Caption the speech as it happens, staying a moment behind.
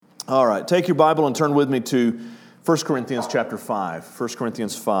All right, take your Bible and turn with me to 1 Corinthians chapter 5. 1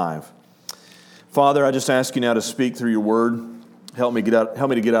 Corinthians 5. Father, I just ask you now to speak through your word. Help me to get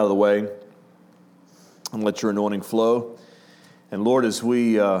out of the way and let your anointing flow. And Lord, as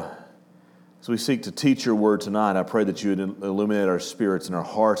we seek to teach your word tonight, I pray that you would illuminate our spirits and our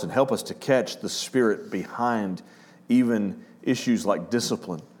hearts and help us to catch the spirit behind even issues like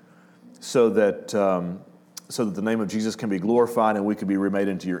discipline, so that the name of Jesus can be glorified and we can be remade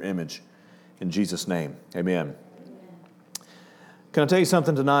into your image. In Jesus' name, amen. Can I tell you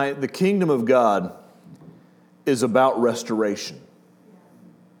something tonight? The kingdom of God is about restoration.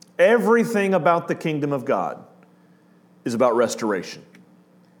 Everything about the kingdom of God is about restoration.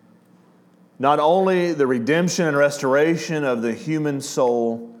 Not only the redemption and restoration of the human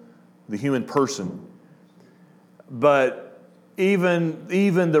soul, the human person, but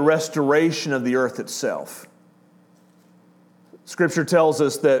even the restoration of the earth itself. Scripture tells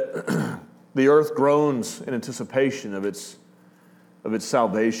us that the earth groans in anticipation of its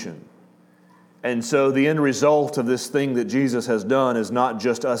salvation. And so the end result of this thing that Jesus has done is not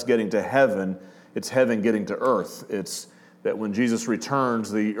just us getting to heaven, it's heaven getting to earth. It's that when Jesus returns,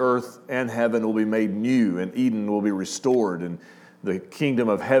 the earth and heaven will be made new, and Eden will be restored, and the kingdom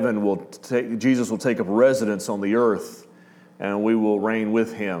of heaven Jesus will take up residence on the earth, and we will reign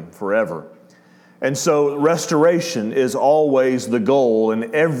with him forever. And so restoration is always the goal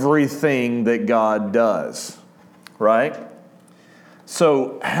in everything that God does, right?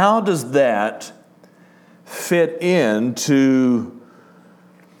 So how does that fit into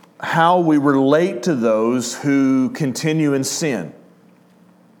how we relate to those who continue in sin?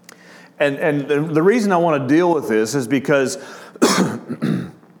 And the reason I want to deal with this is because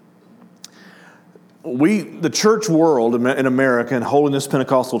the church world in America, and holiness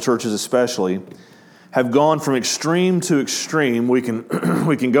Pentecostal churches especially, have gone from extreme to extreme. We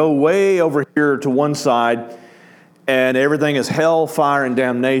can go way over here to one side, and everything is hell, fire, and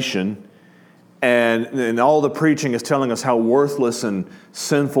damnation. And all the preaching is telling us how worthless and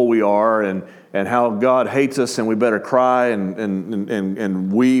sinful we are, and how God hates us, and we better cry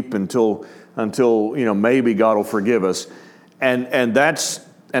and weep until maybe God will forgive us. And that's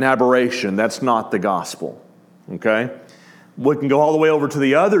an aberration. That's not the gospel. Okay? We can go all the way over to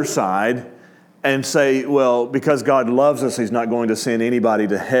the other side and say, well, because God loves us, he's not going to send anybody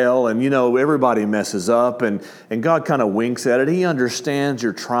to hell. And, everybody messes up, and God kind of winks at it. He understands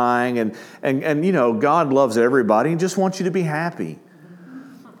you're trying, and God loves everybody and just wants you to be happy.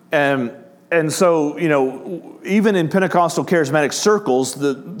 And so, even in Pentecostal charismatic circles,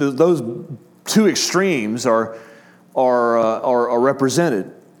 those two extremes are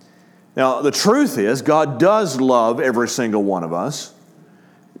represented. Now, the truth is, God does love every single one of us.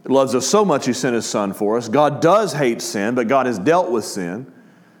 He loves us so much, he sent his son for us. God does hate sin, but God has dealt with sin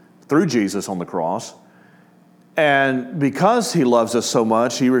through Jesus on the cross. And because he loves us so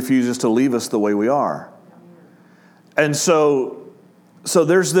much, he refuses to leave us the way we are. And so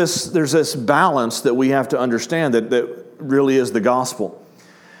there's this balance that we have to understand that really is the gospel.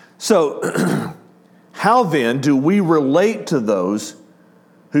 So how then do we relate to those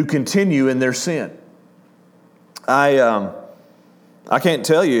who continue in their sin? I can't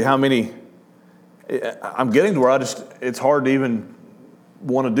tell you how many. I'm getting to where it's hard to even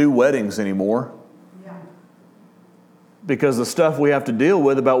want to do weddings anymore. Yeah. Because the stuff we have to deal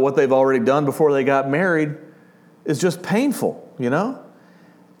with about what they've already done before they got married is just painful,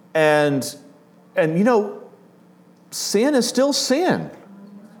 And sin is still sin,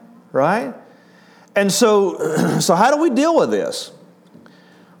 right? And so how do we deal with this?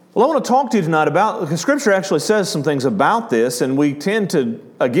 Well, I want to talk to you tonight because Scripture actually says some things about this, and we tend to,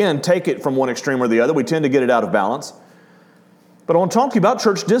 again, take it from one extreme or the other. We tend to get it out of balance. But I want to talk to you about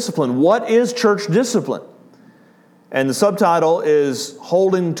church discipline. What is church discipline? And the subtitle is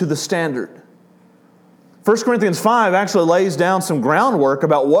Holding to the Standard. 1 Corinthians 5 actually lays down some groundwork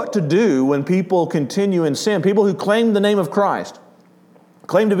about what to do when people continue in sin. People who claim the name of Christ,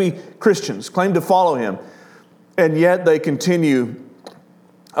 claim to be Christians, claim to follow him, and yet they continue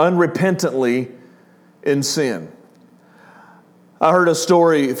unrepentantly in sin. I heard a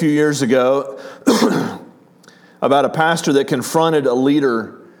story a few years ago about a pastor that confronted a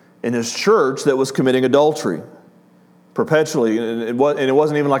leader in his church that was committing adultery perpetually. And it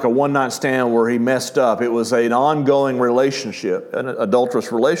wasn't even like a one-night stand where he messed up. It was an ongoing relationship, an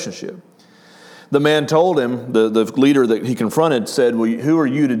adulterous relationship. The man told him, the leader that he confronted said, well, who are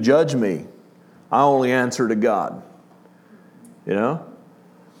you to judge me? I only answer to God.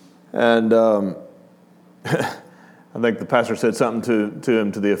 And I think the pastor said something to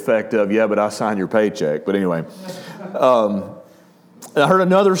him to the effect of, yeah, but I signed your paycheck. But anyway, I heard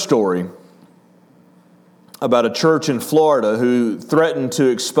another story about a church in Florida who threatened to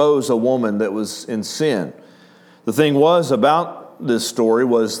expose a woman that was in sin. The thing was about this story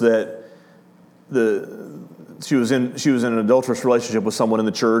was that she was in an adulterous relationship with someone in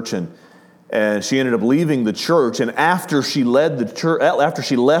the church, and she ended up leaving the church. And after she left the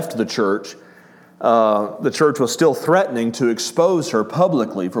church was still threatening to expose her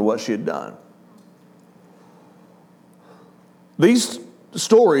publicly for what she had done. These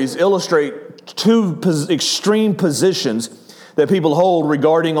stories illustrate two extreme positions that people hold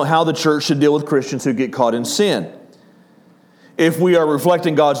regarding how the church should deal with Christians who get caught in sin. If we are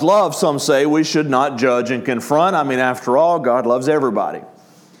reflecting God's love, some say we should not judge and confront. I mean, after all, God loves everybody.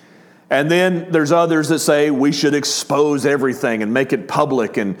 And then there's others that say we should expose everything and make it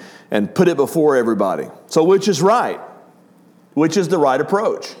public and put it before everybody. So which is right? Which is the right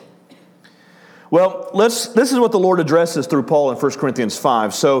approach? Well, this is what the Lord addresses through Paul in 1 Corinthians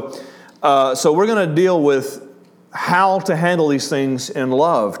 5. So we're going to deal with how to handle these things in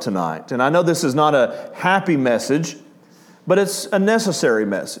love tonight. And I know this is not a happy message, but it's a necessary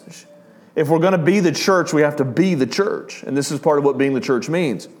message. If we're going to be the church, we have to be the church. And this is part of what being the church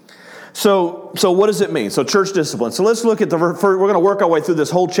means. So what does it mean? So church discipline. So let's look at we're going to work our way through this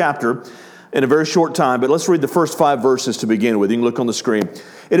whole chapter in a very short time, but let's read the first 5 verses to begin with. You can look on the screen.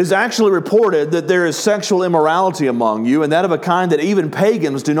 It is actually reported that there is sexual immorality among you, and that of a kind that even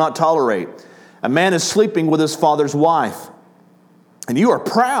pagans do not tolerate. A man is sleeping with his father's wife, and you are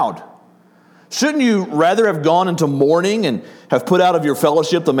proud. Shouldn't you rather have gone into mourning and have put out of your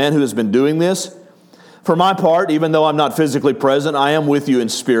fellowship the man who has been doing this? For my part, even though I'm not physically present, I am with you in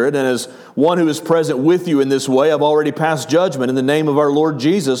spirit, and as one who is present with you in this way, I've already passed judgment in the name of our Lord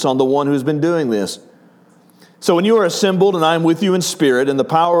Jesus on the one who has been doing this. So when you are assembled and I am with you in spirit, and the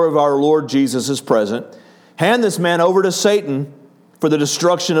power of our Lord Jesus is present, hand this man over to Satan for the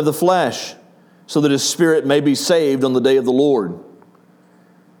destruction of the flesh, so that his spirit may be saved on the day of the Lord.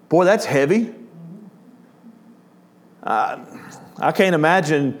 Boy, that's heavy. I can't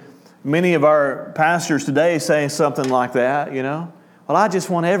imagine many of our pastors today saying something like that, you know. Well, I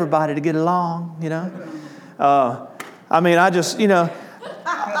just want everybody to get along, you know. I just, you know,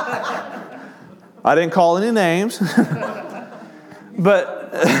 I didn't call any names.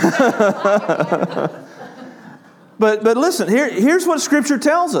 But listen, here's what Scripture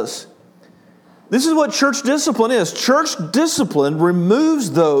tells us. This is what church discipline is. Church discipline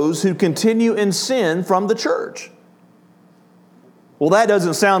removes those who continue in sin from the church. Well, that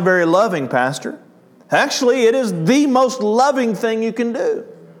doesn't sound very loving, Pastor. Actually, it is the most loving thing you can do.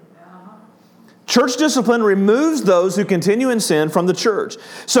 Church discipline removes those who continue in sin from the church.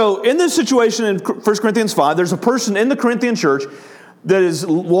 So in this situation in 1 Corinthians 5, there's a person in the Corinthian church that is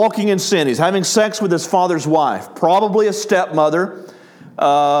walking in sin. He's having sex with his father's wife, probably a stepmother.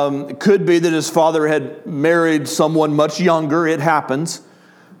 It could be that his father had married someone much younger. It happens.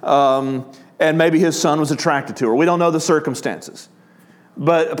 And maybe his son was attracted to her. We don't know the circumstances.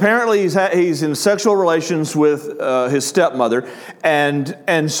 But apparently he's in sexual relations with his stepmother.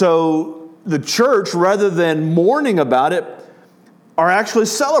 And so the church, rather than mourning about it, are actually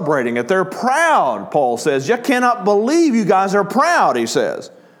celebrating it. They're proud, Paul says. You cannot believe you guys are proud, he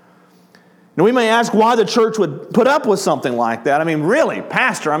says. Now we may ask why the church would put up with something like that. I mean, really,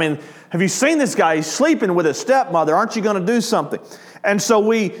 Pastor, have you seen this guy? He's sleeping with his stepmother. Aren't you going to do something? And so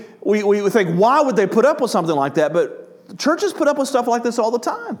we think, why would they put up with something like that? But churches put up with stuff like this all the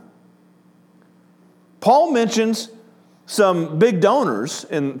time. Paul mentions some big donors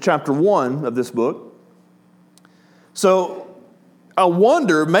in chapter 1 of this book. So I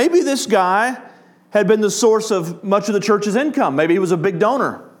wonder, maybe this guy had been the source of much of the church's income. Maybe he was a big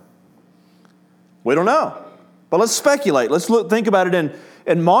donor. We don't know. But let's speculate. Let's think about it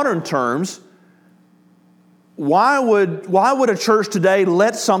in modern terms. Why would a church today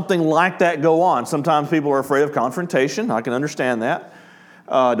let something like that go on? Sometimes people are afraid of confrontation. I can understand that.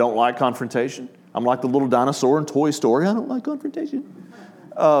 Don't like confrontation. I'm like the little dinosaur in Toy Story. I don't like confrontation.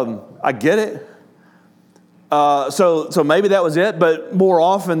 I get it. So maybe that was it. But more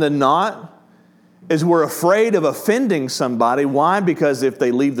often than not, is we're afraid of offending somebody. Why? Because if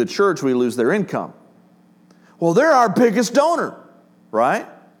they leave the church, we lose their income. Well, they're our biggest donor, right?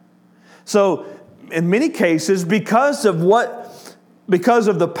 So in many cases, because of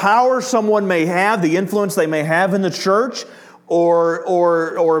the power someone may have, the influence they may have in the church,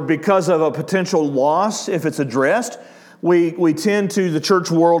 or because of a potential loss, if it's addressed, we tend to, the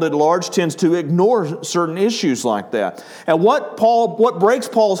church world at large tends to ignore certain issues like that. And what breaks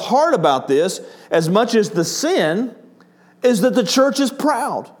Paul's heart about this, as much as the sin, is that the church is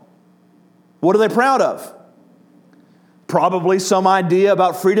proud. What are they proud of? probably some idea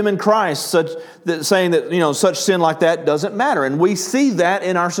about freedom in Christ, saying that, such sin like that doesn't matter. And we see that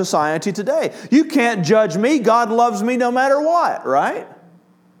in our society today. You can't judge me. God loves me no matter what, right?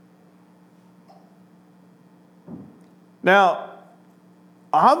 Now,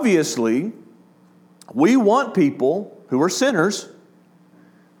 obviously, we want people who are sinners,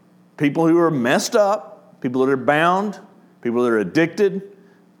 people who are messed up, people that are bound, people that are addicted,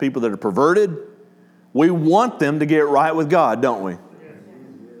 people that are perverted. We want them to get right with God, don't we?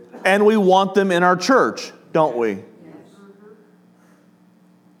 And we want them in our church, don't we?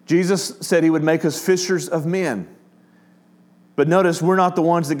 Jesus said He would make us fishers of men. But notice, we're not the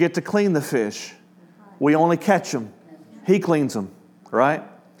ones that get to clean the fish. We only catch them. He cleans them, right?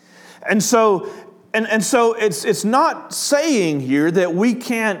 And so it's not saying here that we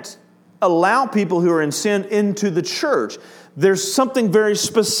can't allow people who are in sin into the church. There's something very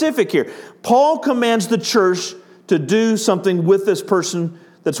specific here. Paul commands the church to do something with this person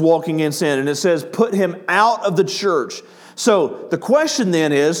that's walking in sin. And it says, put him out of the church. So the question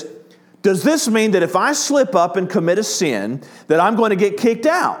then is, does this mean that if I slip up and commit a sin, that I'm going to get kicked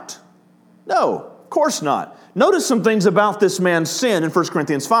out? No, of course not. Notice some things about this man's sin in 1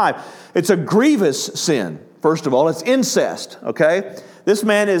 Corinthians 5. It's a grievous sin. First of all, it's incest, okay? This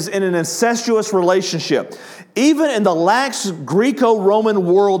man is in an incestuous relationship. Even in the lax Greco-Roman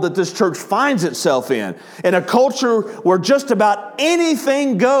world that this church finds itself in a culture where just about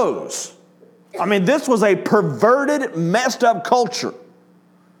anything goes. I mean, this was a perverted, messed up culture.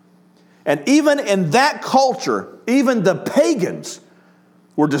 And even in that culture, even the pagans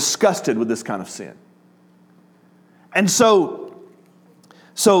were disgusted with this kind of sin. And so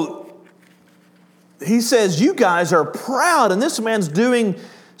he says, you guys are proud, and this man's doing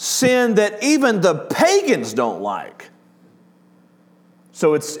sin that even the pagans don't like.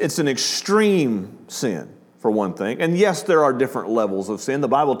 So it's an extreme sin, for one thing. And yes, there are different levels of sin. The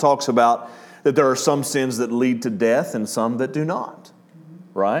Bible talks about that there are some sins that lead to death and some that do not,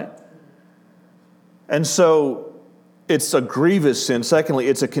 right? And so it's a grievous sin. Secondly,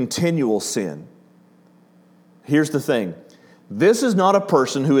 it's a continual sin. Here's the thing. This is not a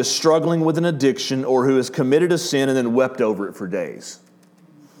person who is struggling with an addiction or who has committed a sin and then wept over it for days.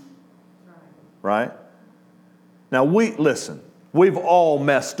 Right? Now, we've all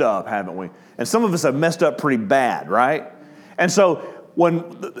messed up, haven't we? And some of us have messed up pretty bad, right? And so,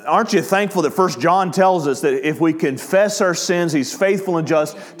 aren't you thankful that 1 John tells us that if we confess our sins, He's faithful and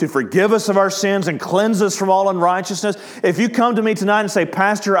just to forgive us of our sins and cleanse us from all unrighteousness? If you come to me tonight and say,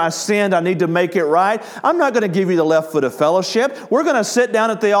 Pastor, I sinned, I need to make it right, I'm not going to give you the left foot of fellowship. We're going to sit down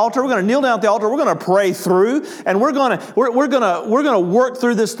at the altar, we're going to kneel down at the altar, we're going to pray through, and we're going to work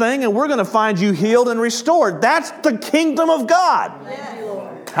through this thing, and we're going to find you healed and restored. That's the kingdom of God.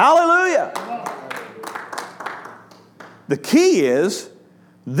 Yes. Hallelujah. The key is,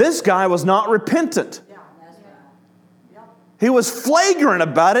 this guy was not repentant. He was flagrant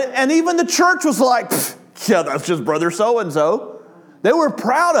about it, and even the church was like, yeah, that's just brother so-and-so. They were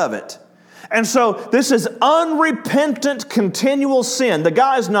proud of it. And so this is unrepentant, continual sin. The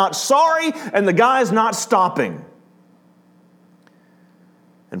guy's not sorry, and the guy's not stopping.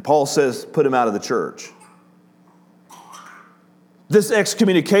 And Paul says, put him out of the church. This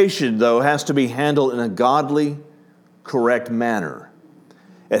excommunication, though, has to be handled in a godly, correct manner.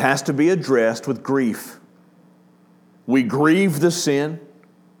 It has to be addressed with grief. We grieve the sin.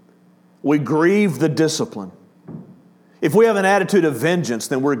 We grieve the discipline. If we have an attitude of vengeance,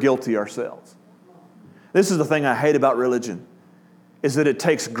 then we're guilty ourselves. This is the thing I hate about religion, is that it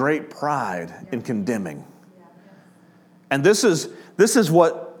takes great pride in condemning. And this is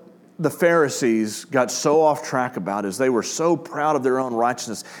what the Pharisees got so off track about, is they were so proud of their own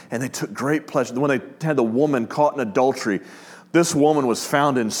righteousness, and they took great pleasure. When they had the woman caught in adultery, this woman was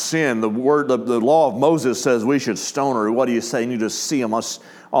found in sin. The law of Moses says we should stone her. What do you say? And you just see them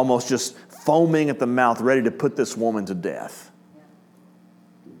almost just foaming at the mouth, ready to put this woman to death.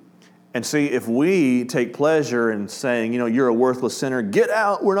 And see, if we take pleasure in saying, you're a worthless sinner, get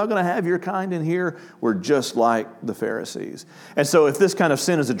out, we're not going to have your kind in here, we're just like the Pharisees. And so if this kind of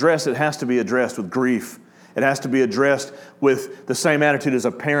sin is addressed, it has to be addressed with grief. It has to be addressed with the same attitude as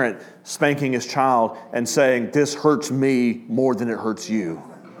a parent spanking his child and saying, this hurts me more than it hurts you.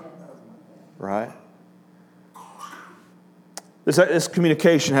 Right? This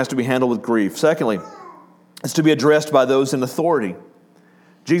communication has to be handled with grief. Secondly, it's to be addressed by those in authority.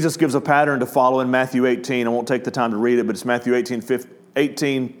 Jesus gives a pattern to follow in Matthew 18. I won't take the time to read it, but it's Matthew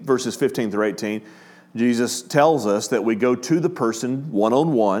 18 verses 15 through 18. Jesus tells us that we go to the person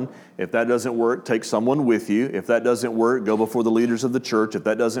one-on-one. If that doesn't work, take someone with you. If that doesn't work, go before the leaders of the church. If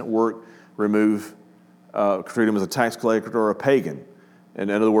that doesn't work, remove treat them as a tax collector or a pagan. And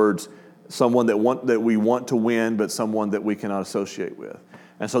in other words, someone that we want to win, but someone that we cannot associate with.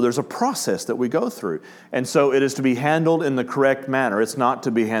 And so there's a process that we go through. And so it is to be handled in the correct manner. It's not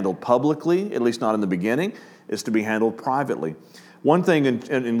to be handled publicly, at least not in the beginning. It's to be handled privately. One thing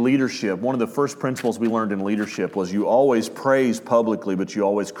in leadership, one of the first principles we learned in leadership was you always praise publicly, but you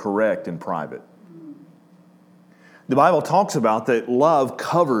always correct in private. The Bible talks about that love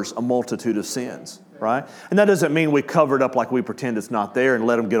covers a multitude of sins, right? And that doesn't mean we cover it up like we pretend it's not there and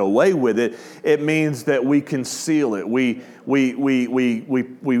let them get away with it. It means that we conceal it. We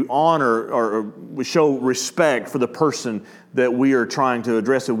honor or we show respect for the person that we are trying to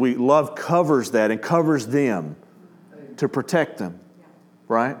address. And love covers that and covers them to protect them,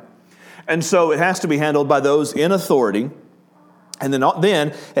 right? And so it has to be handled by those in authority, and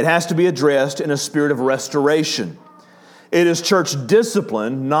then it has to be addressed in a spirit of restoration. It is church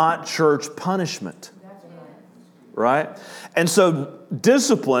discipline, not church punishment, right? And so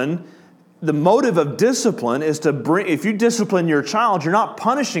discipline, the motive of discipline is to bring, if you discipline your child, you're not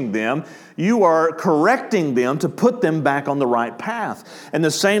punishing them, you are correcting them to put them back on the right path. And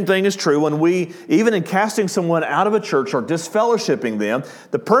the same thing is true when we, even in casting someone out of a church or disfellowshipping them,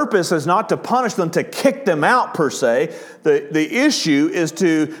 the purpose is not to punish them, to kick them out per se. The issue is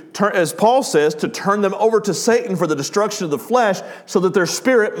to turn, as Paul says, to turn them over to Satan for the destruction of the flesh so that their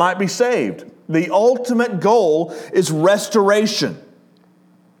spirit might be saved. The ultimate goal is restoration.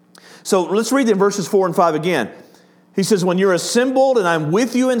 So let's read in verses 4 and 5 again. He says, when you're assembled and I'm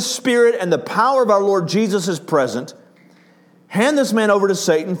with you in spirit and the power of our Lord Jesus is present, hand this man over to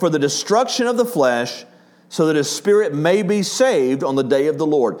Satan for the destruction of the flesh so that his spirit may be saved on the day of the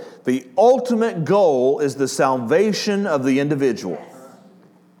Lord. The ultimate goal is the salvation of the individual.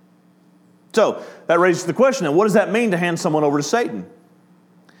 So that raises the question, then, what does that mean to hand someone over to Satan?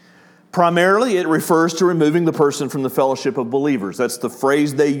 Primarily, it refers to removing the person from the fellowship of believers. That's the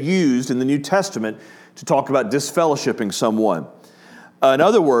phrase they used in the New Testament to talk about disfellowshipping someone. In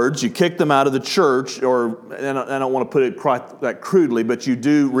other words, you kick them out of the church, and I don't want to put it quite that crudely, but you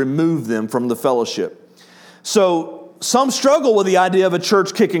do remove them from the fellowship. So some struggle with the idea of a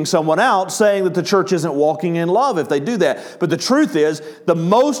church kicking someone out, saying that the church isn't walking in love if they do that. But the truth is, the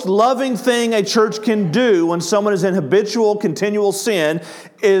most loving thing a church can do when someone is in habitual, continual sin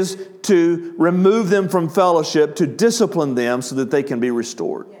is to remove them from fellowship, to discipline them so that they can be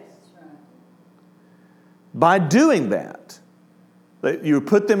restored. Yes, right. By doing that, you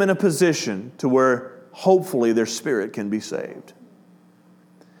put them in a position to where hopefully their spirit can be saved.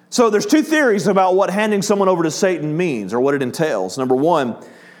 So there's two theories about what handing someone over to Satan means or what it entails. Number one,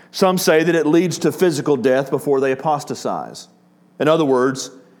 some say that it leads to physical death before they apostatize. In other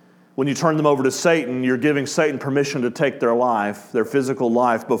words, when you turn them over to Satan, you're giving Satan permission to take their life, their physical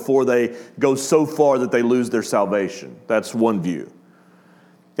life, before they go so far that they lose their salvation. That's one view.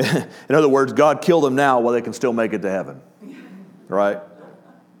 In other words, God killed them now while they can still make it to heaven. Right?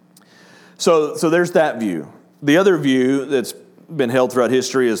 So there's that view. The other view that's been held throughout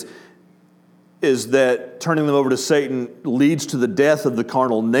history is that turning them over to Satan leads to the death of the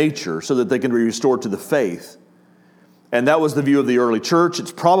carnal nature so that they can be restored to the faith. And that was the view of the early church.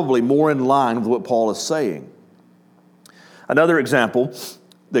 It's probably more in line with what Paul is saying. Another example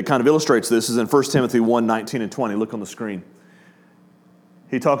that kind of illustrates this is in 1 Timothy 1, 19 and 20. Look on the screen.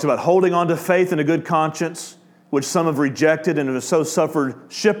 He talks about holding on to faith and a good conscience, which some have rejected and have so suffered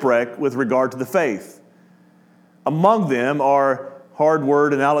shipwreck with regard to the faith. Among them are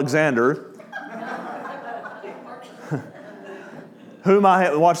Hardword and Alexander, whom I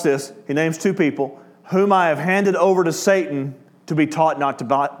have, watch this, he names two people, whom I have handed over to Satan to be taught not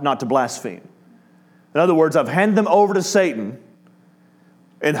to blaspheme. In other words, I've handed them over to Satan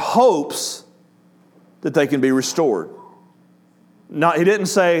in hopes that they can be restored. He didn't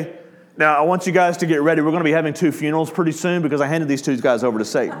say, now I want you guys to get ready. We're going to be having 2 funerals pretty soon because I handed these 2 guys over to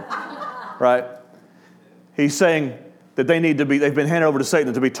Satan. Right? He's saying that they've been handed over to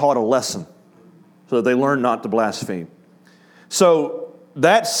Satan to be taught a lesson so that they learn not to blaspheme. So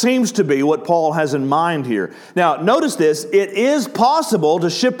that seems to be what Paul has in mind here. Now, notice this. It is possible to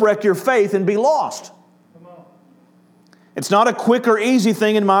shipwreck your faith and be lost. It's not a quick or easy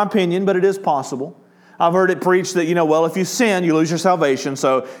thing in my opinion, but it is possible. I've heard it preached that, if you sin, you lose your salvation.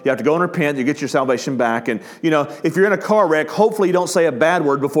 So you have to go and repent, you get your salvation back. And, if you're in a car wreck, hopefully you don't say a bad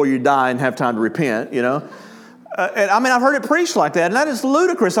word before you die and have time to repent, I've heard it preached like that, and that is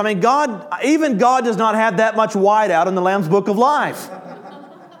ludicrous. Even God does not have that much white out in the Lamb's Book of Life.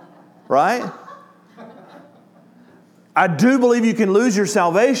 Right? I do believe you can lose your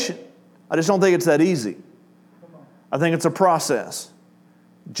salvation. I just don't think it's that easy. I think it's a process,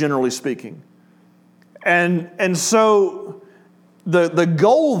 generally speaking. And so the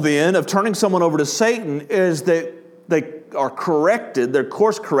goal then of turning someone over to Satan is that they are corrected, they're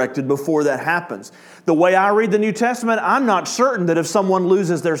course corrected before that happens. The way I read the New Testament, I'm not certain that if someone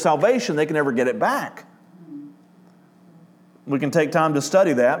loses their salvation, they can ever get it back. We can take time to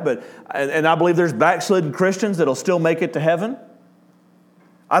study that, and I believe there's backslidden Christians that'll still make it to heaven.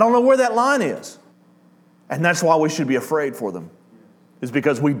 I don't know where that line is. And that's why we should be afraid for them, is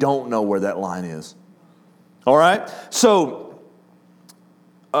because we don't know where that line is. All right? So,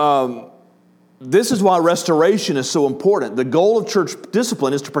 this is why restoration is so important. The goal of church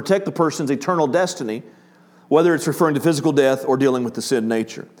discipline is to protect the person's eternal destiny, whether it's referring to physical death or dealing with the sin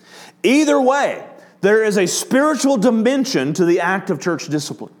nature. Either way, there is a spiritual dimension to the act of church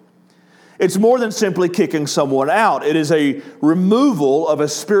discipline. It's more than simply kicking someone out. It is a removal of a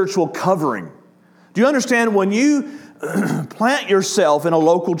spiritual covering. Do you understand when you plant yourself in a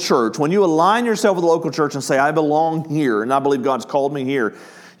local church, when you align yourself with a local church and say, I belong here and I believe God's called me here,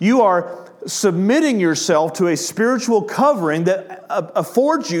 you are submitting yourself to a spiritual covering that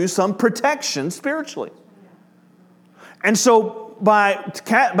affords you some protection spiritually. And so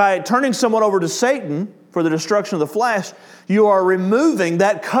by turning someone over to Satan for the destruction of the flesh, you are removing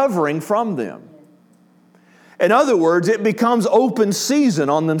that covering from them. In other words, it becomes open season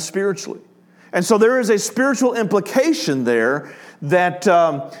on them spiritually. And so there is a spiritual implication there that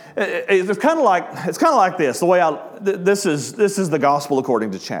it's kind of like this. The way this is the gospel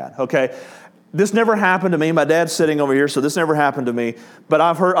according to Chad. Okay, this never happened to me. My dad's sitting over here, so this never happened to me. But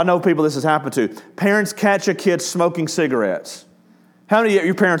I know people this has happened to. Parents catch a kid smoking cigarettes. How many of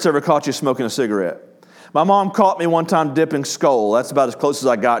your parents ever caught you smoking a cigarette? My mom caught me one time dipping Skoal. That's about as close as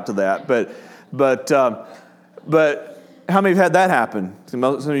I got to that. But how many have had that happen? Some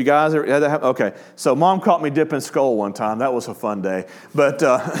of you guys ever had that happen? Okay, so mom caught me dipping Skoal one time. That was a fun day. But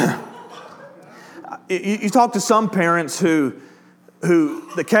you talk to some parents who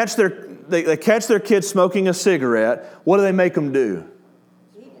they catch their kids smoking a cigarette. What do they make them do?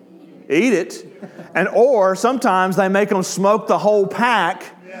 Eat it. Or sometimes they make them smoke the whole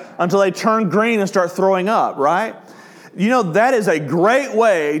pack until they turn green and start throwing up, right? You know, that is a great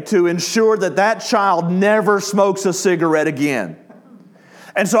way to ensure that child never smokes a cigarette again.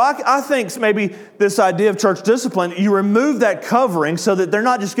 And so I think maybe this idea of church discipline, you remove that covering so that they're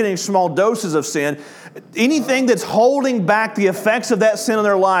not just getting small doses of sin. Anything that's holding back the effects of that sin in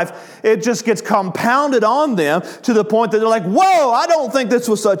their life, it just gets compounded on them to the point that they're like, whoa, I don't think this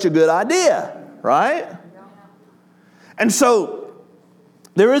was such a good idea, right? And so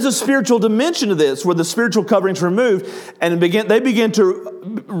there is a spiritual dimension to this where the spiritual covering is removed and they begin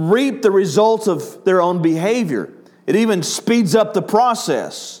to reap the results of their own behavior. It even speeds up the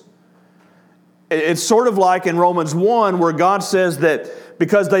process. It's sort of like in Romans 1 where God says that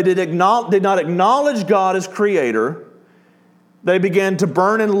because they did not acknowledge God as creator, they began to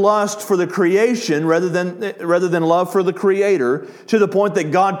burn in lust for the creation rather than love for the creator, to the point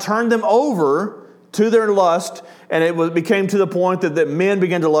that God turned them over to their lust, and it became to the point that men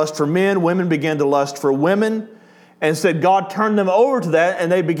began to lust for men, women began to lust for women, and said God turned them over to that,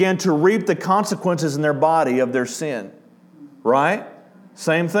 and they began to reap the consequences in their body of their sin. Right?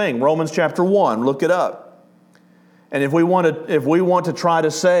 Same thing. Romans chapter 1, look it up. And if we want to try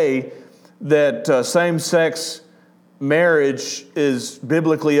to say that same-sex marriage is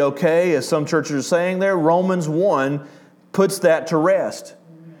biblically okay, as some churches are saying there, Romans 1 puts that to rest.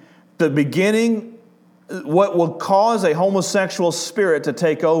 The beginning, what will cause a homosexual spirit to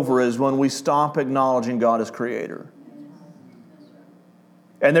take over is when we stop acknowledging God as creator.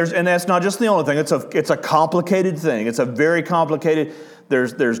 And that's not just the only thing. It's a complicated thing. It's a very complicated.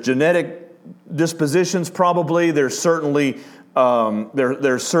 There's genetic dispositions probably. There's certainly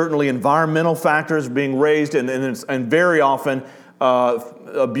environmental factors being raised, and very often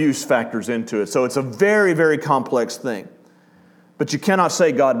abuse factors into it. So it's a very, very complex thing. But you cannot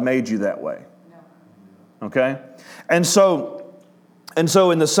say God made you that way. Okay? And so in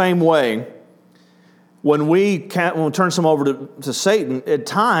the same way, when we turn someone over to Satan, at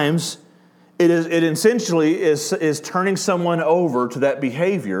times it essentially is turning someone over to that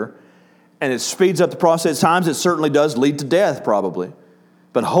behavior, and it speeds up the process. At times it certainly does lead to death, probably.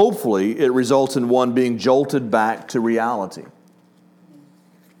 But hopefully it results in one being jolted back to reality.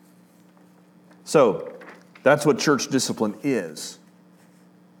 So, that's what church discipline is.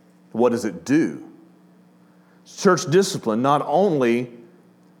 What does it do? Church discipline, not only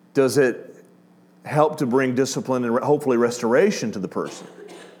does it help to bring discipline and hopefully restoration to the person,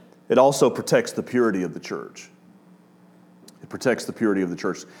 it also protects the purity of the church. It protects the purity of the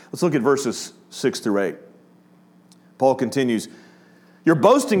church. Let's look at verses 6 through 8. Paul continues, "Your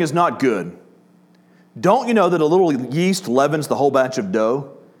boasting is not good. Don't you know that a little yeast leavens the whole batch of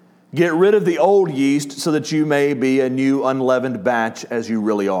dough? Get rid of the old yeast so that you may be a new unleavened batch as you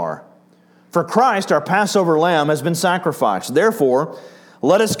really are. For Christ, our Passover lamb, has been sacrificed. Therefore,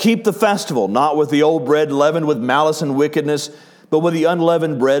 let us keep the festival, not with the old bread leavened with malice and wickedness, but with the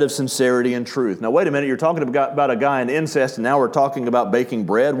unleavened bread of sincerity and truth. Now, wait a minute, you're talking about a guy in incest, and now we're talking about baking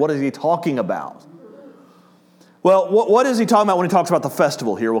bread. What is he talking about? Well, what is he talking about when he talks about the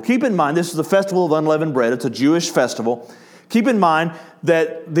festival here? Well, keep in mind, this is the festival of unleavened bread. It's a Jewish festival. Keep in mind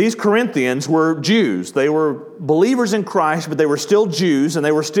that these Corinthians were Jews. They were believers in Christ, but they were still Jews, and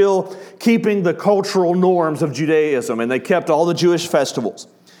they were still keeping the cultural norms of Judaism, and they kept all the Jewish festivals.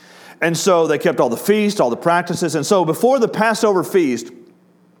 And so they kept all the feasts, all the practices. And so before the Passover feast,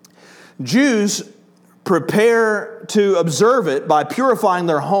 Jews prepare to observe it by purifying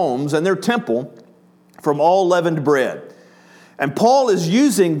their homes and their temple from all leavened bread. And Paul is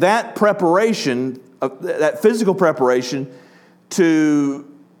using that preparation, that physical preparation,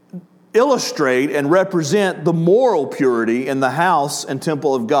 to illustrate and represent the moral purity in the house and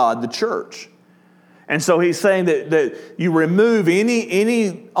temple of God, the church. And so he's saying that you remove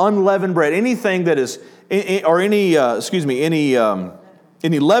any unleavened bread, anything that is, or any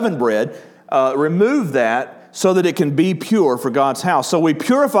leavened bread, remove that so that it can be pure for God's house. So we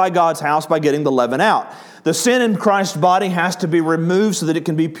purify God's house by getting the leaven out. The sin in Christ's body has to be removed so that it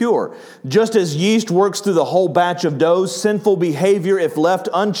can be pure. Just as yeast works through the whole batch of dough, sinful behavior, if left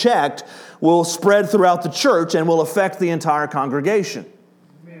unchecked, will spread throughout the church and will affect the entire congregation.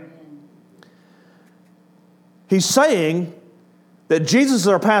 He's saying that Jesus is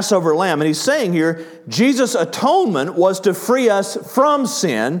our Passover lamb, and he's saying here, Jesus' atonement was to free us from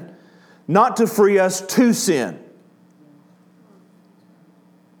sin, not to free us to sin.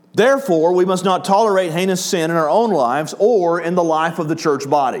 Therefore, we must not tolerate heinous sin in our own lives or in the life of the church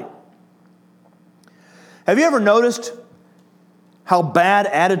body. Have you ever noticed how bad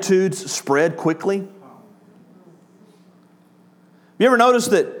attitudes spread quickly? Have you ever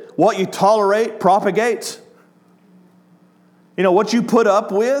noticed that what you tolerate propagates? You know, what you put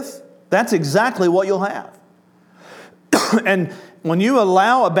up with, that's exactly what you'll have. And when you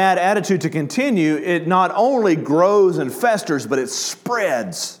allow a bad attitude to continue, it not only grows and festers, but it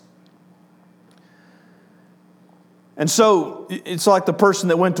spreads. And so it's like the person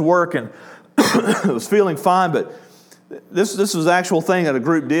that went to work and was feeling fine, but this was the actual thing that a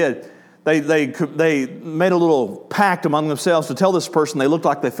group did. They made a little pact among themselves to tell this person they looked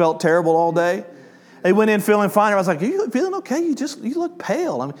like they felt terrible all day. They went in feeling fine. I was like, "Are you feeling okay? You look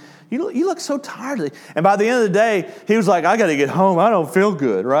pale. I mean, you look so tired." And by the end of the day, he was like, "I got to get home. I don't feel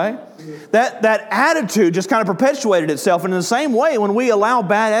good." Right? That attitude just kind of perpetuated itself. And in the same way, when we allow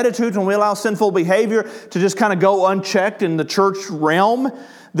bad attitudes, when we allow sinful behavior to just kind of go unchecked in the church realm,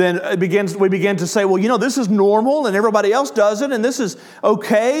 then we begin to say, "Well, this is normal, and everybody else does it, and this is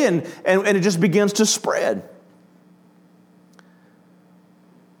okay," and it just begins to spread.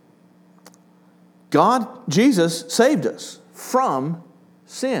 Jesus saved us from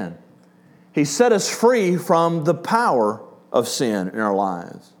sin. He set us free from the power of sin in our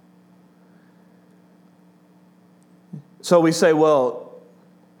lives. So we say, well,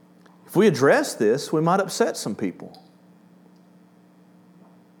 if we address this, we might upset some people.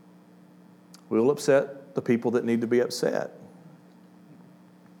 We will upset the people that need to be upset.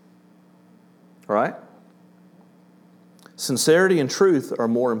 Right? Sincerity and truth are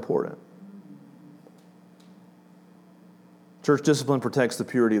more important. Church discipline protects the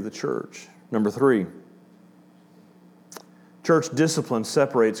purity of the church. Number 3, church discipline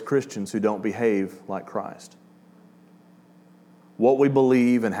separates Christians who don't behave like Christ. What we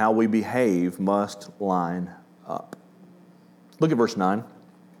believe and how we behave must line up. Look at verse 9.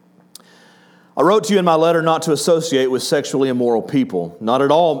 I wrote to you in my letter not to associate with sexually immoral people. Not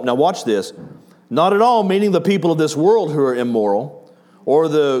at all, now watch this, not at all meaning the people of this world who are immoral, or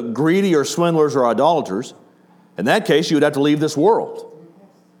the greedy or swindlers or idolaters. In that case, you would have to leave this world.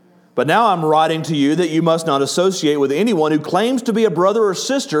 But now I'm writing to you that you must not associate with anyone who claims to be a brother or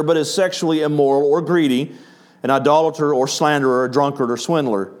sister but is sexually immoral or greedy, an idolater or slanderer, a drunkard or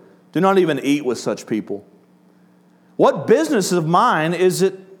swindler. Do not even eat with such people. What business of mine is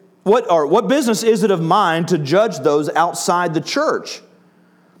it? What business is it of mine to judge those outside the church?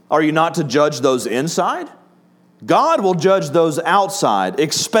 Are you not to judge those inside? God will judge those outside.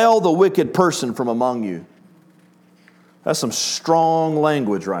 Expel the wicked person from among you. That's some strong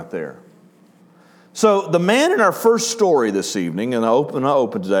language right there. So the man in our first story this evening, and I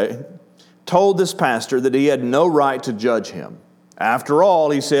open today, told this pastor that he had no right to judge him. After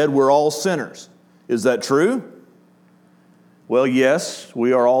all, he said, we're all sinners. Is that true? Well, yes,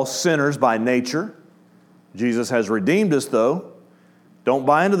 we are all sinners by nature. Jesus has redeemed us, though. Don't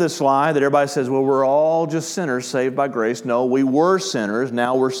buy into this lie that everybody says, well, we're all just sinners saved by grace. No, we were sinners.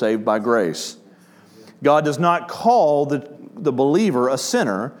 Now we're saved by grace. God does not call the believer a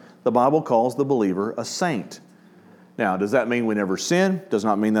sinner. The Bible calls the believer a saint. Now, does that mean we never sin? Does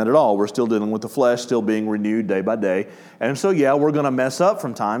not mean that at all. We're still dealing with the flesh, still being renewed day by day. And so, yeah, we're going to mess up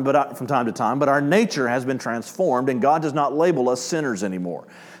from time to time, but our nature has been transformed, and God does not label us sinners anymore.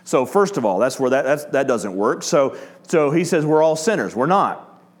 So, first of all, that's where that doesn't work. So he says we're all sinners. We're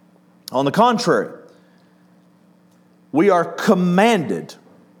not. On the contrary, we are commanded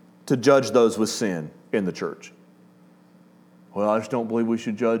to judge those with sin in the church. Well, I just don't believe we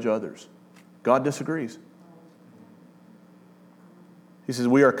should judge others. God disagrees. He says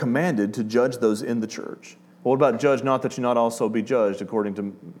we are commanded to judge those in the church. Well, what about judge not that you not also be judged, according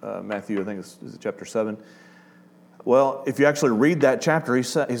to Matthew, I think it's chapter 7. Well, if you actually read that chapter,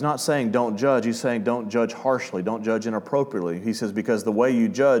 he's not saying don't judge. He's saying don't judge harshly, don't judge inappropriately. He says because the way you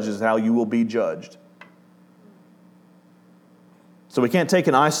judge is how you will be judged. So we can't take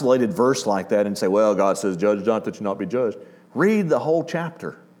an isolated verse like that and say, well, God says judge not that you not be judged. Read the whole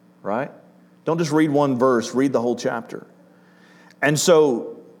chapter, right? Don't just read one verse, read the whole chapter. And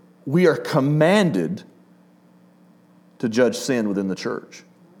so we are commanded to judge sin within the church.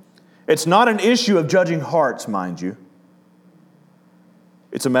 It's not an issue of judging hearts, mind you.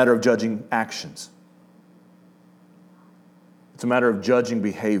 It's a matter of judging actions. It's a matter of judging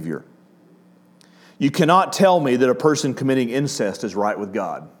behavior. You cannot tell me that a person committing incest is right with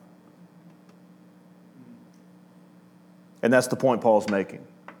God. And that's the point Paul's making.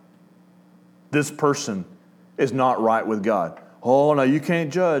 This person is not right with God. Oh, no, you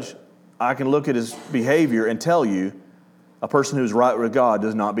can't judge. I can look at his behavior and tell you a person who's right with God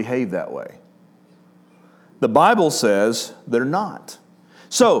does not behave that way. The Bible says they're not.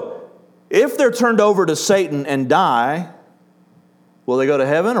 So, if they're turned over to Satan and die, will they go to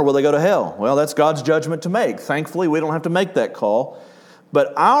heaven or will they go to hell? Well, that's God's judgment to make. Thankfully, we don't have to make that call.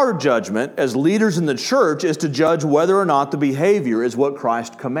 But our judgment as leaders in the church is to judge whether or not the behavior is what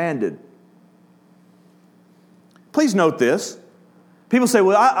Christ commanded. Please note this. People say,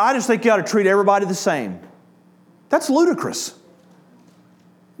 well, I just think you ought to treat everybody the same. That's ludicrous.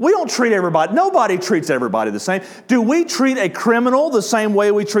 We don't treat everybody. Nobody treats everybody the same. Do we treat a criminal the same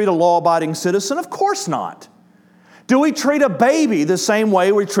way we treat a law-abiding citizen? Of course not. Do we treat a baby the same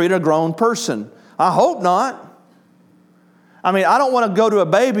way we treat a grown person? I hope not. I mean, I don't want to go to a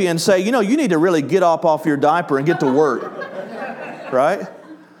baby and say, you need to really get off your diaper and get to work. Right?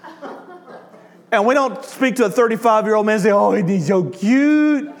 And we don't speak to a 35-year-old man and say, oh, he's so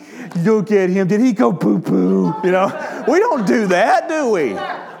cute. Look at him. Did he go poo-poo? We don't do that, do we?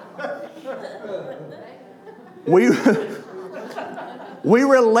 We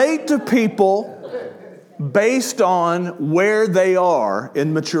relate to people based on where they are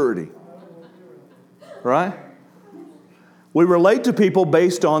in maturity. Right? We relate to people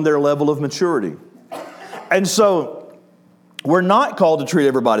based on their level of maturity. And so, we're not called to treat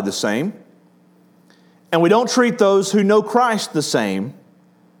everybody the same. And we don't treat those who know Christ the same.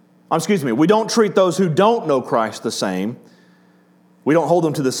 We don't treat those who don't know Christ the same. We don't hold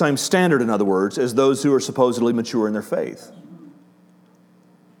them to the same standard, in other words, as those who are supposedly mature in their faith.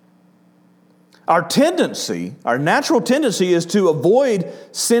 Our natural tendency is to avoid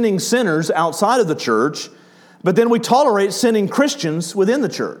sinning sinners outside of the church, but then we tolerate sinning Christians within the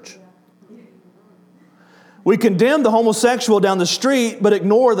church. We condemn the homosexual down the street, but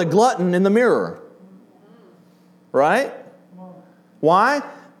ignore the glutton in the mirror. Right? Why?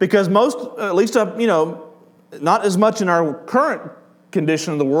 Because most, at least, not as much in our current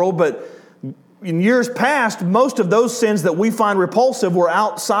condition of the world, but in years past, most of those sins that we find repulsive were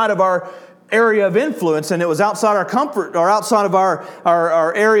outside of our area of influence, and it was outside our comfort, or outside of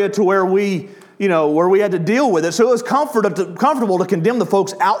our area to where we had to deal with it. So it was comfortable to condemn the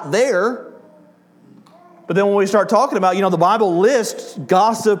folks out there. But then when we start talking about, the Bible lists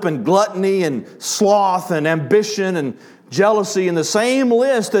gossip and gluttony and sloth and ambition and jealousy in the same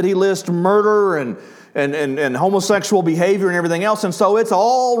list that he lists murder and homosexual behavior and everything else. And so it's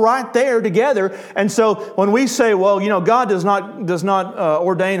all right there together. And so when we say, well, God does not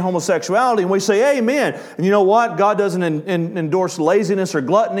ordain homosexuality, and we say, amen. And you know what? God doesn't endorse laziness or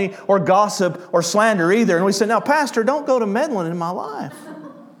gluttony or gossip or slander either. And we say, now, Pastor, don't go to meddling in my life.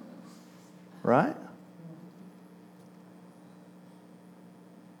 Right?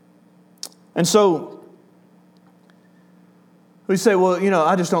 And so we say, well,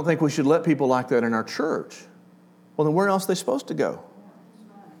 I just don't think we should let people like that in our church. Well, then where else are they supposed to go?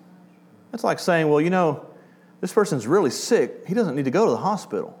 That's like saying, well, this person's really sick. He doesn't need to go to the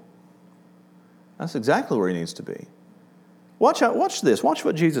hospital. That's exactly where he needs to be. Watch this. Watch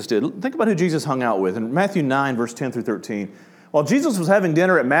what Jesus did. Think about who Jesus hung out with. In Matthew 9, verse 10 through 13, while Jesus was having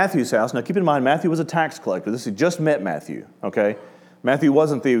dinner at Matthew's house, now keep in mind, Matthew was a tax collector. He just met Matthew, okay? Matthew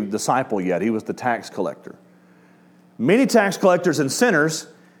wasn't the disciple yet. He was the tax collector. Many tax collectors and sinners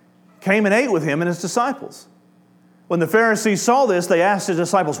came and ate with him and his disciples. When the Pharisees saw this, they asked his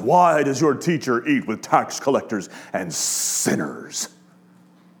disciples, "Why does your teacher eat with tax collectors and sinners?"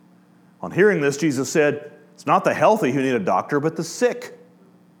 On hearing this, Jesus said, "It's not the healthy who need a doctor, but the sick.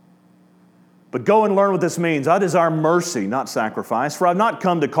 But go and learn what this means. I desire mercy, not sacrifice, for I've not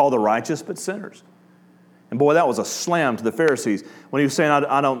come to call the righteous, but sinners." And boy, that was a slam to the Pharisees. When he was saying,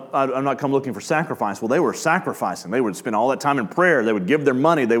 I'm not come looking for sacrifice. Well, they were sacrificing. They would spend all that time in prayer. They would give their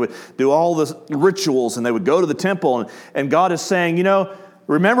money. They would do all the rituals, and they would go to the temple. And God is saying,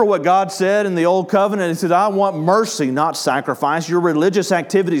 remember what God said in the Old Covenant? He said, I want mercy, not sacrifice. Your religious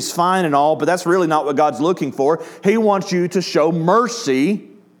activity is fine and all, but that's really not what God's looking for. He wants you to show mercy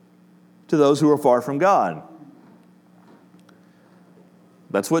to those who are far from God.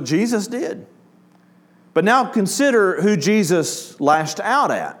 That's what Jesus did. But now consider who Jesus lashed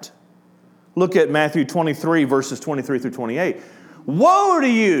out at. Look at Matthew 23, verses 23 through 28. "Woe to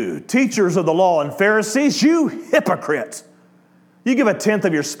you, teachers of the law and Pharisees, you hypocrites! You give a tenth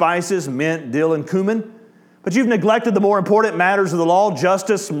of your spices, mint, dill, and cumin, but you've neglected the more important matters of the law,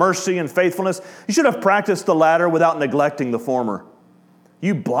 justice, mercy, and faithfulness. You should have practiced the latter without neglecting the former.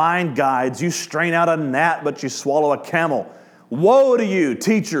 You blind guides, you strain out a gnat, but you swallow a camel. Woe to you,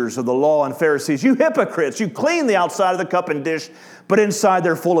 teachers of the law and Pharisees, you hypocrites! You clean the outside of the cup and dish, but inside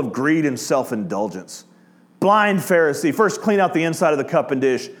they're full of greed and self-indulgence. Blind Pharisee, first clean out the inside of the cup and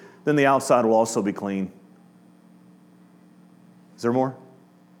dish, then the outside will also be clean." Is there more?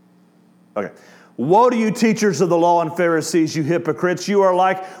 Okay. "Woe to you, teachers of the law and Pharisees, you hypocrites! You are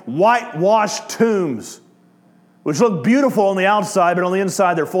like whitewashed tombs, which look beautiful on the outside, but on the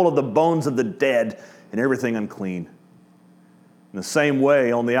inside they're full of the bones of the dead and everything unclean. In the same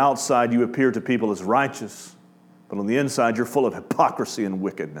way, on the outside you appear to people as righteous, but on the inside you're full of hypocrisy and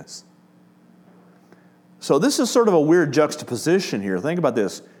wickedness." So this is sort of a weird juxtaposition here. Think about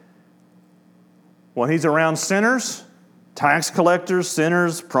this. When he's around sinners, tax collectors,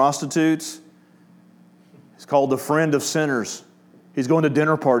 sinners, prostitutes, he's called the friend of sinners. He's going to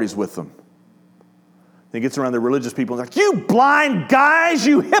dinner parties with them. He gets around the religious people and he's like, "You blind guys,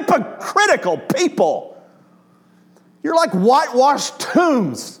 you hypocritical people. You're like whitewashed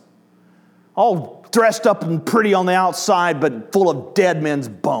tombs, all dressed up and pretty on the outside, but full of dead men's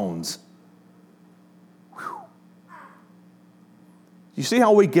bones." Whew. You see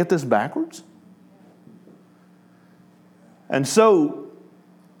how we get this backwards? And so,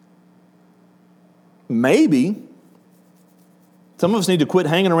 maybe some of us need to quit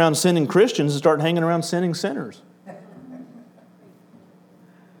hanging around sinning Christians and start hanging around sinning sinners.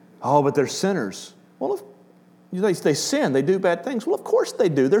 "Oh, but they're sinners." Well, if they sin, they do bad things. Well, of course they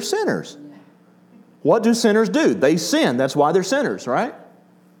do. They're sinners. What do sinners do? They sin. That's why they're sinners, right?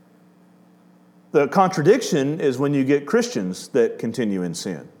 The contradiction is when you get Christians that continue in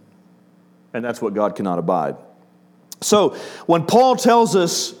sin. And that's what God cannot abide. So, when Paul tells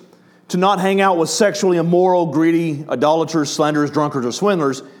us to not hang out with sexually immoral, greedy, idolaters, slanderers, drunkards, or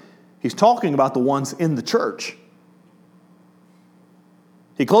swindlers, he's talking about the ones in the church.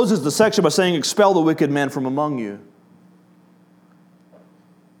 He closes the section by saying, "Expel the wicked man from among you."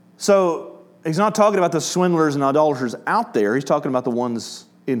 So, he's not talking about the swindlers and idolaters out there. He's talking about the ones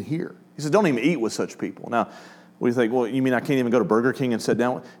in here. He says, don't even eat with such people. Now, we think, well, you mean I can't even go to Burger King and sit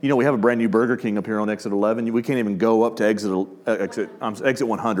down? We have a brand new Burger King up here on exit 11. We can't even go up to exit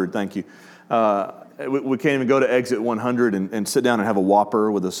 100, thank you. We can't even go to exit 100 and sit down and have a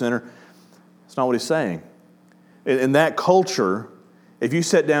Whopper with a sinner. That's not what he's saying. In that culture, if you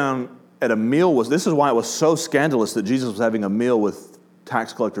sat down at a meal, this is why it was so scandalous that Jesus was having a meal with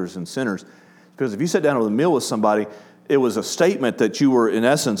tax collectors and sinners. Because if you sat down with a meal with somebody, it was a statement that you were, in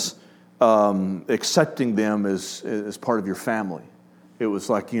essence, accepting them as part of your family. It was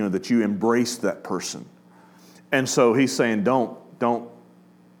like, that you embraced that person. And so he's saying, don't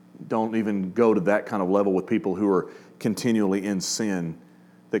even go to that kind of level with people who are continually in sin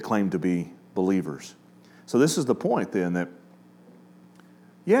that claim to be believers. So this is the point then, that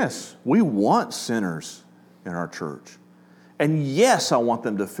yes, we want sinners in our church. And yes, I want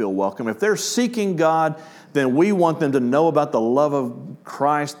them to feel welcome. If they're seeking God, then we want them to know about the love of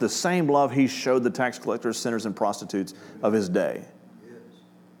Christ, the same love He showed the tax collectors, sinners, and prostitutes of His day.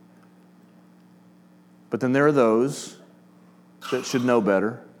 But then there are those that should know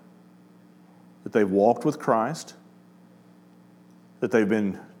better, that they've walked with Christ, that they've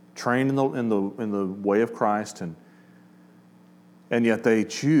been trained in the way of Christ, and yet they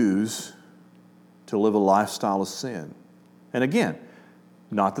choose to live a lifestyle of sin. And again,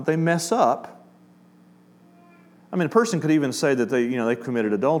 not that they mess up. I mean, a person could even say that they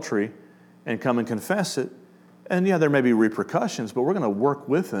committed adultery and come and confess it. And yeah, there may be repercussions, but we're going to work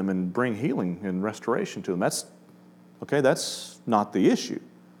with them and bring healing and restoration to them. That's not the issue.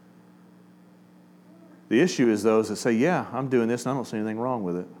 The issue is those that say, yeah, I'm doing this and I don't see anything wrong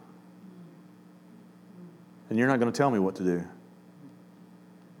with it. And you're not going to tell me what to do.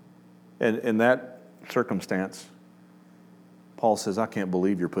 And in that circumstance, Paul says, I can't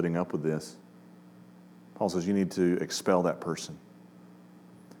believe you're putting up with this. Paul says, you need to expel that person.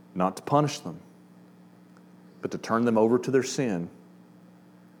 Not to punish them, but to turn them over to their sin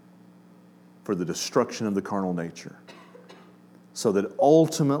for the destruction of the carnal nature, so that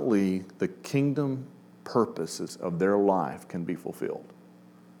ultimately the kingdom purposes of their life can be fulfilled.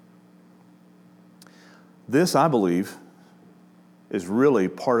 This, I believe, is really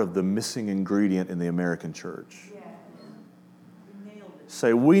part of the missing ingredient in the American church.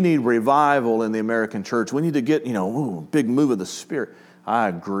 Say, we need revival in the American church. We need to get, big move of the Spirit. I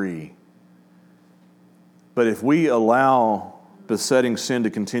agree. But if we allow besetting sin to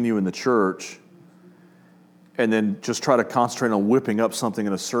continue in the church and then just try to concentrate on whipping up something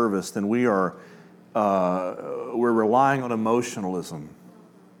in a service, then we're relying on emotionalism.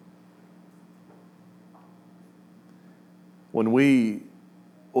 When we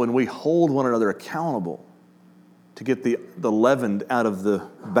hold one another accountable to get the leaven out of the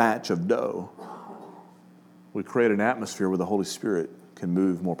batch of dough, we create an atmosphere where the Holy Spirit can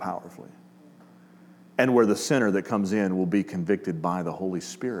move more powerfully. And where the sinner that comes in will be convicted by the Holy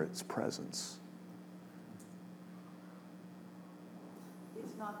Spirit's presence.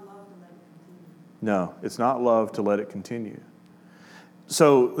 It's not love to let it continue. No, it's not love to let it continue.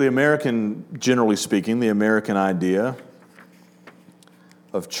 So the American, generally speaking, the American idea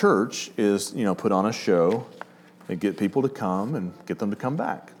of church is, put on a show and get people to come and get them to come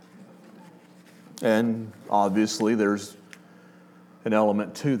back. And obviously there's an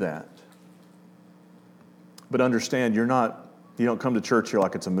element to that. But understand, you don't come to church here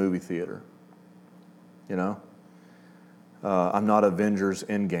like it's a movie theater. I'm not Avengers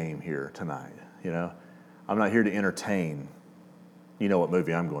Endgame here tonight. I'm not here to entertain. You know what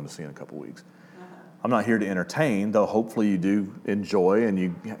movie I'm going to see in a couple weeks. I'm not here to entertain, though hopefully you do enjoy and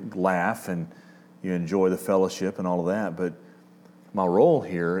you laugh and you enjoy the fellowship and all of that. But my role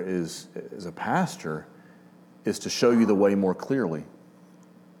here is, as a pastor, is to show you the way more clearly.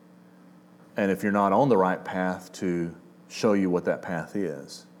 And if you're not on the right path, to show you what that path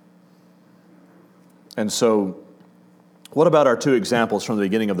is. And so, what about our two examples from the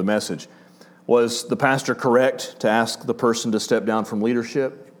beginning of the message? Was the pastor correct to ask the person to step down from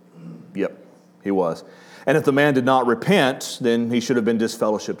leadership? Yep, he was. And if the man did not repent, then he should have been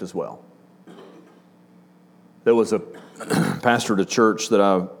disfellowshipped as well. There was a pastor at a church that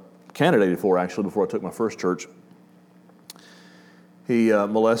I candidated for, actually, before I took my first church. He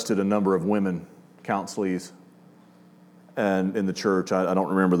molested a number of women counselees and in the church. I don't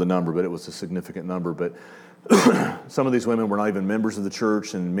remember the number, but it was a significant number. But some of these women were not even members of the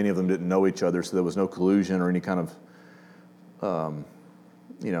church, and many of them didn't know each other, so there was no collusion or any kind of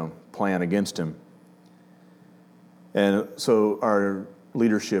plan against him. And so our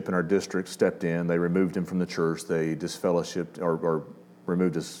leadership in our district stepped in. They removed him from the church. They disfellowshipped or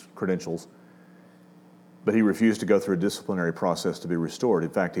removed his credentials. But he refused to go through a disciplinary process to be restored.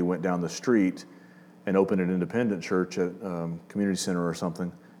 In fact, he went down the street and opened an independent church at community center or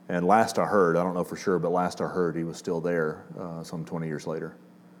something. And last I heard, I don't know for sure, but last I heard he was still there some 20 years later.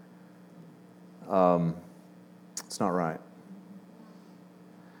 It's not right.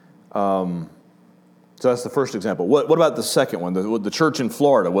 So that's the first example. What about the second one? The church in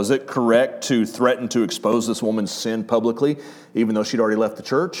Florida, was it correct to threaten to expose this woman's sin publicly, even though she'd already left the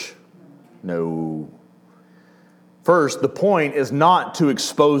church? No. First, the point is not to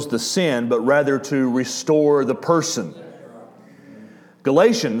expose the sin, but rather to restore the person.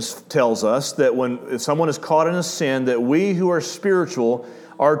 Galatians tells us that if someone is caught in a sin, that we who are spiritual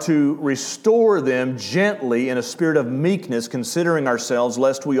are to restore them gently in a spirit of meekness, considering ourselves,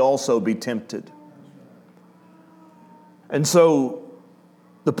 lest we also be tempted. And so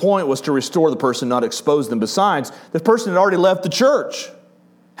the point was to restore the person, not expose them. Besides, the person had already left the church.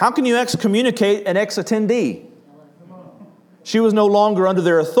 How can you excommunicate an ex-attendee? She was no longer under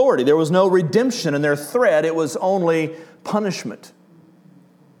their authority. There was no redemption in their threat. It was only punishment.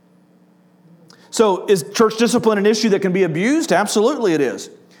 So is church discipline an issue that can be abused? Absolutely it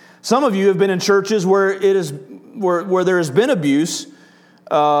is. Some of you have been in churches where there has been abuse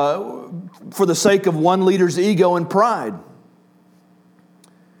for the sake of one leader's ego and pride.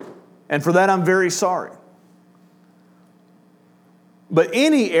 And for that, I'm very sorry. But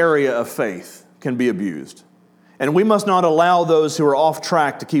any area of faith can be abused. And we must not allow those who are off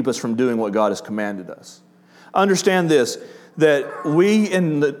track to keep us from doing what God has commanded us. Understand this, that we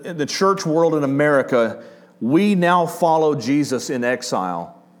in the church world in America, we now follow Jesus in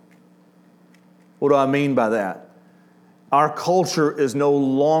exile. What do I mean by that? Our culture is no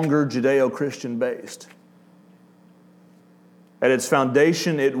longer Judeo-Christian based. At its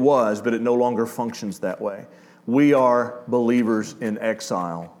foundation it was, but it no longer functions that way. We are believers in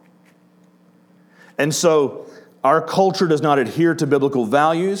exile. And so our culture does not adhere to biblical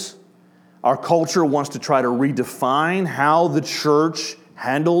values. Our culture wants to try to redefine how the church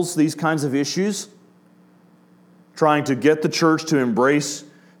handles these kinds of issues, trying to get the church to embrace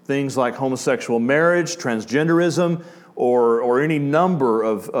things like homosexual marriage, transgenderism, or any number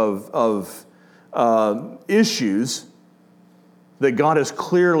of issues that God has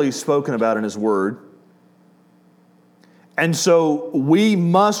clearly spoken about in His Word. And so we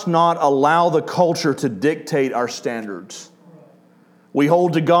must not allow the culture to dictate our standards. We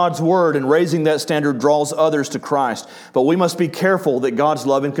hold to God's Word, and raising that standard draws others to Christ. But we must be careful that God's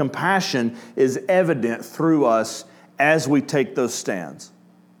love and compassion is evident through us as we take those stands.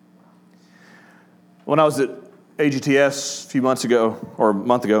 When I was at AGTS a few months ago, or a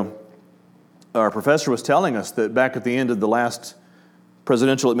month ago, our professor was telling us that back at the end of the last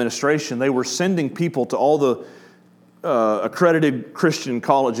presidential administration, they were sending people to all the accredited Christian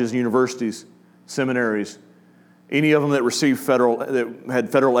colleges, universities, seminaries, any of them that received that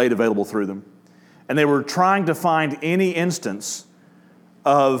had federal aid available through them. And they were trying to find any instance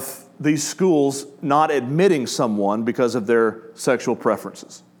of these schools not admitting someone because of their sexual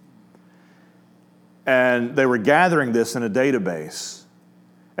preferences. And they were gathering this in a database.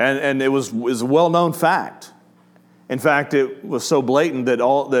 And it was a well-known fact. In fact, it was so blatant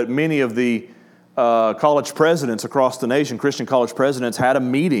that many of the college presidents across the nation, Christian college presidents, had a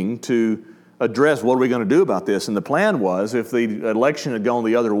meeting to address what are we going to do about this. And the plan was, if the election had gone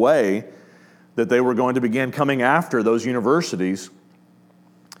the other way, that they were going to begin coming after those universities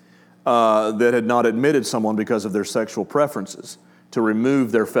that had not admitted someone because of their sexual preferences, to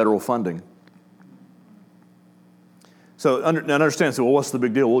remove their federal funding. So understand, well, what's the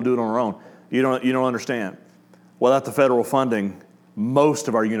big deal? We'll do it on our own. You don't understand. Without the federal funding, most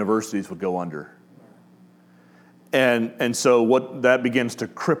of our universities would go under. And so what that begins to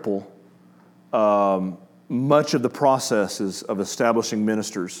cripple much of the processes of establishing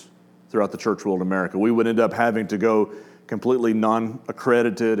ministers throughout the church world in America. We would end up having to go completely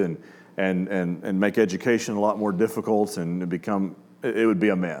non-accredited and make education a lot more difficult, and it would be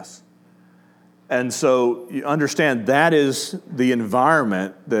a mess. And so you understand that is the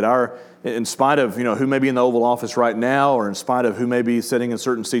environment that in spite of who may be in the Oval Office right now, or in spite of who may be sitting in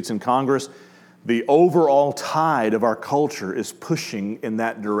certain seats in Congress, the overall tide of our culture is pushing in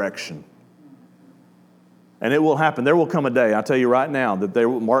that direction. And it will happen. There will come a day, I tell you right now, that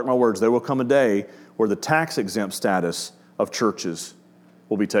mark my words, there will come a day where the tax-exempt status of churches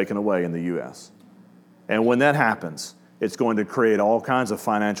will be taken away in the U.S. And when that happens, it's going to create all kinds of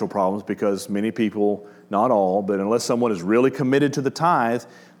financial problems, because many people, not all, but unless someone is really committed to the tithe,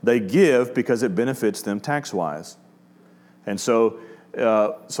 they give because it benefits them tax-wise. And so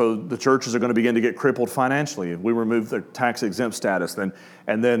the churches are going to begin to get crippled financially if we remove their tax-exempt status.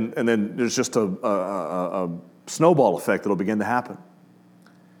 And then there's just a snowball effect that will begin to happen.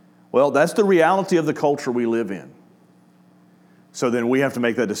 Well, that's the reality of the culture we live in. So then we have to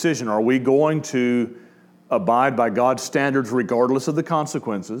make that decision. Are we going to abide by God's standards regardless of the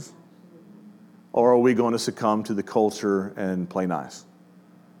consequences, or are we going to succumb to the culture and play nice?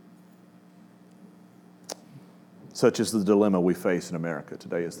 Such is the dilemma we face in America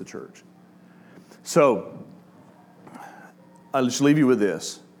today as the church. So, I'll just leave you with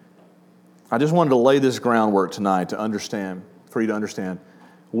this. I just wanted to lay this groundwork tonight for you to understand,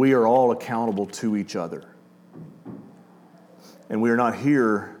 we are all accountable to each other. And we are not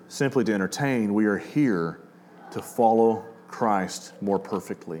here simply to entertain, we are here to follow Christ more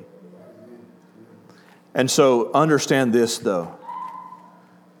perfectly. And so understand this, though,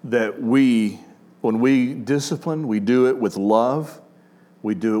 that when we discipline, we do it with love,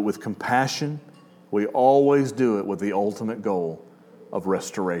 we do it with compassion, we always do it with the ultimate goal of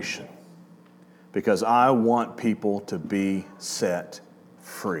restoration. Because I want people to be set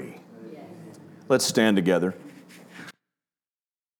free. Let's stand together.